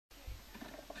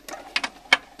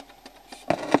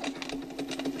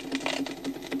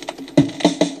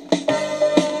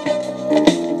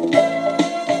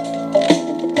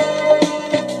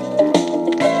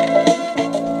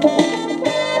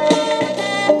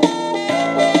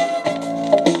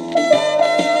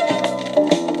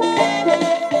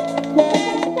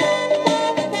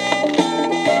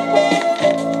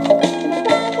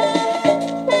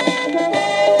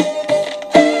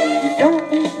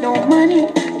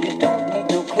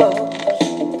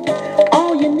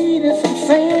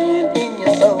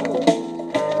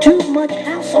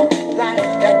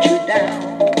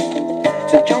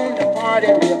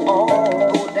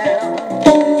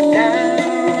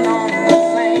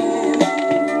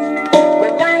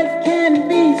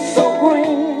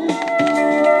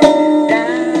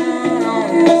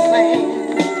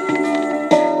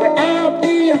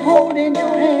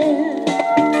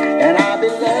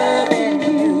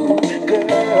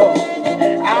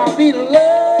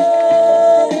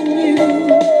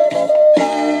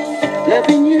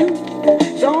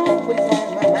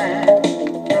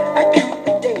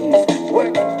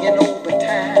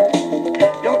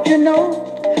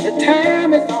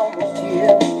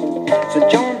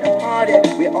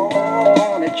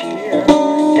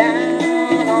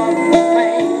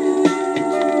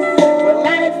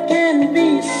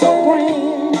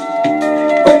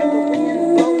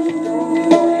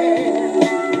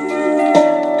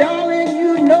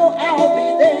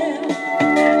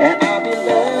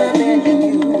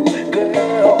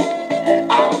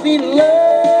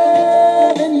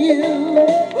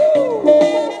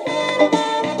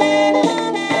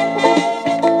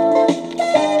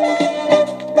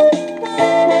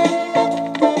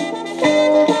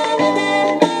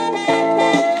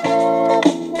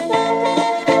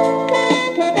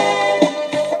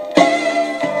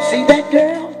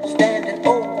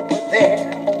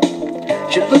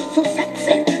She looks so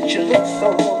sexy, she looks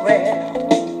so rare.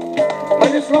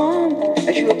 But as long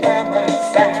as you're by my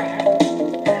side,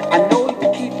 I know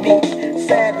you keep me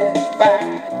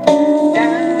satisfied.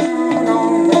 Down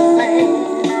on the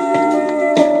sand,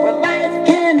 where life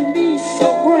can be so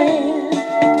grand.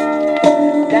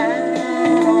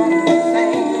 Down on the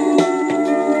sand,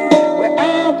 where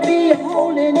I'll be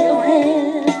holding your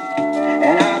hand,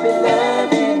 and I'll be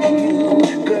loving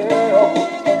you, girl.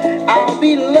 I'll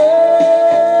be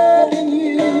loving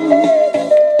you.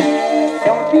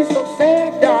 Don't be so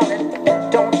sad, darling.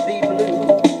 Don't be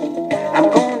blue. I'm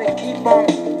gonna keep on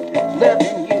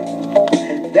loving you.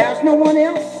 There's no one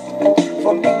else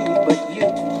for me but you.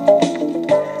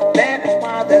 That is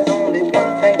why there's only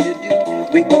one thing to do.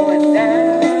 We're going